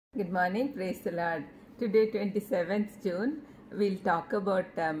Good morning, praise the Lord. Today, 27th June, we'll talk about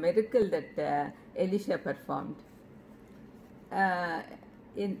a miracle that Elisha performed.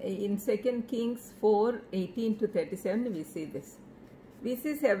 In 2 Kings 4:18 to 37, we see this. We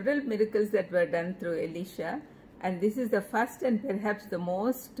see several miracles that were done through Elisha, and this is the first and perhaps the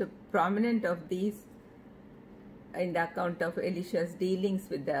most prominent of these in the account of Elisha's dealings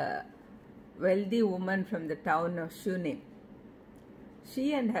with the wealthy woman from the town of Shunem.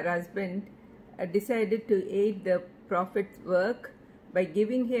 She and her husband decided to aid the prophet's work by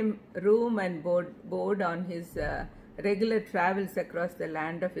giving him room and board on his regular travels across the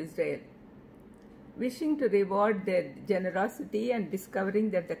land of Israel. Wishing to reward their generosity and discovering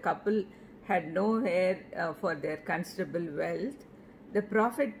that the couple had no heir for their considerable wealth, the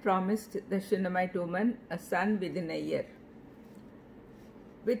prophet promised the Shunammite woman a son within a year.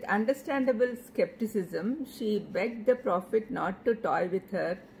 With understandable skepticism, she begged the prophet not to toy with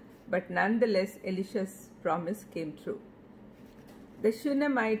her, but nonetheless Elisha's promise came true. The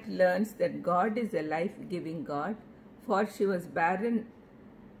Shunammite learns that God is a life-giving God, for she was barren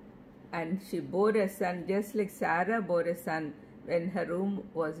and she bore a son just like Sarah bore a son when her womb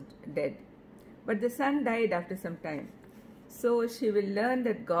was dead. But the son died after some time. So she will learn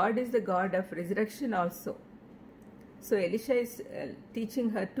that God is the God of resurrection also. So Elisha is teaching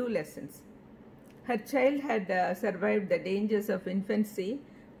her two lessons. Her child had survived the dangers of infancy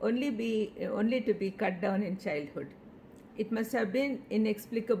only to be cut down in childhood. It must have been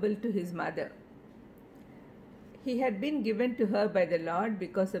inexplicable to his mother. He had been given to her by the Lord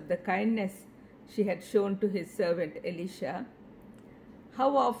because of the kindness she had shown to his servant Elisha.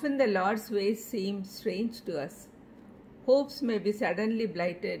 How often the Lord's ways seem strange to us. Hopes may be suddenly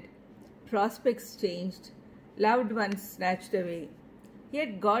blighted, prospects changed, loved ones snatched away.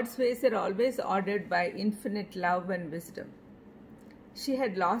 Yet God's ways are always ordered by infinite love and wisdom. She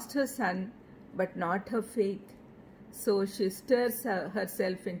had lost her son, but not her faith. So she stirs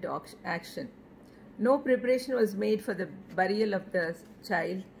herself into action. No preparation was made for the burial of the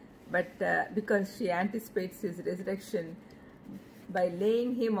child, but because she anticipates his resurrection by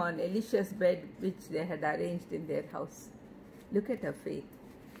laying him on Elisha's bed, which they had arranged in their house. Look at her faith.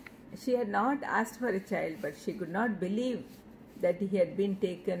 She had not asked for a child, but she could not believe that he had been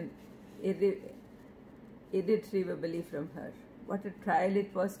taken irretrievably from her. What a trial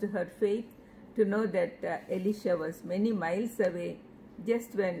it was to her faith to know that Elisha was many miles away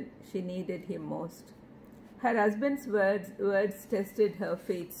just when she needed him most. Her husband's words tested her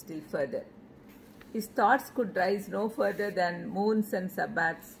faith still further. His thoughts could rise no further than moons and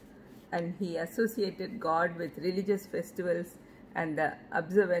Sabbaths, and he associated God with religious festivals and the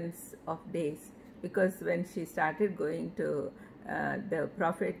observance of days, because when she started going to the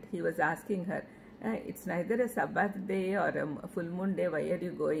prophet, he was asking her, it's neither a Sabbath day or a full moon day, why are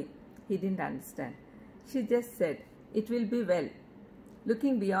you going? He didn't understand. She just said, it will be well,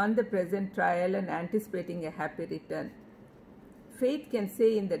 looking beyond the present trial and anticipating a happy return. Faith can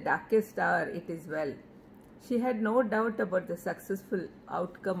say in the darkest hour, it is well. She had no doubt about the successful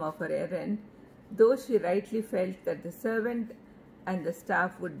outcome of her errand, though she rightly felt that the servant and the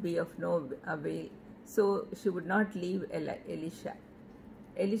staff would be of no avail, so she would not leave Elisha.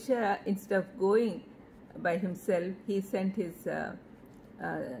 Elisha, instead of going by himself, he sent his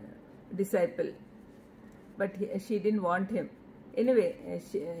disciple, but she didn't want him. Anyway,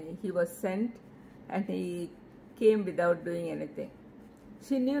 he was sent and he came without doing anything.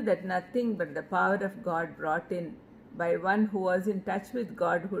 She knew that nothing but the power of God brought in by one who was in touch with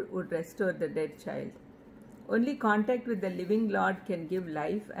God would restore the dead child. Only contact with the living Lord can give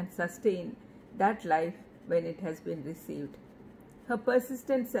life and sustain that life when it has been received. Her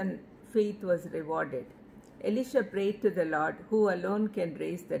persistence and faith was rewarded. Elisha prayed to the Lord, who alone can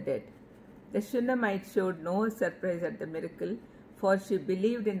raise the dead. The Shunammite showed no surprise at the miracle, for she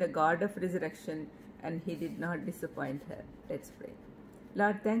believed in the God of resurrection, and he did not disappoint her. Let's pray.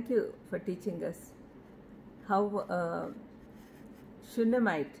 Lord, thank you for teaching us how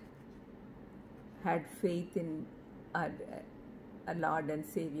Shunammite had faith in our Lord and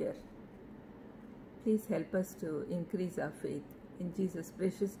Savior. Please help us to increase our faith. In Jesus'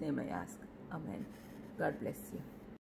 precious name I ask. Amen. God bless you.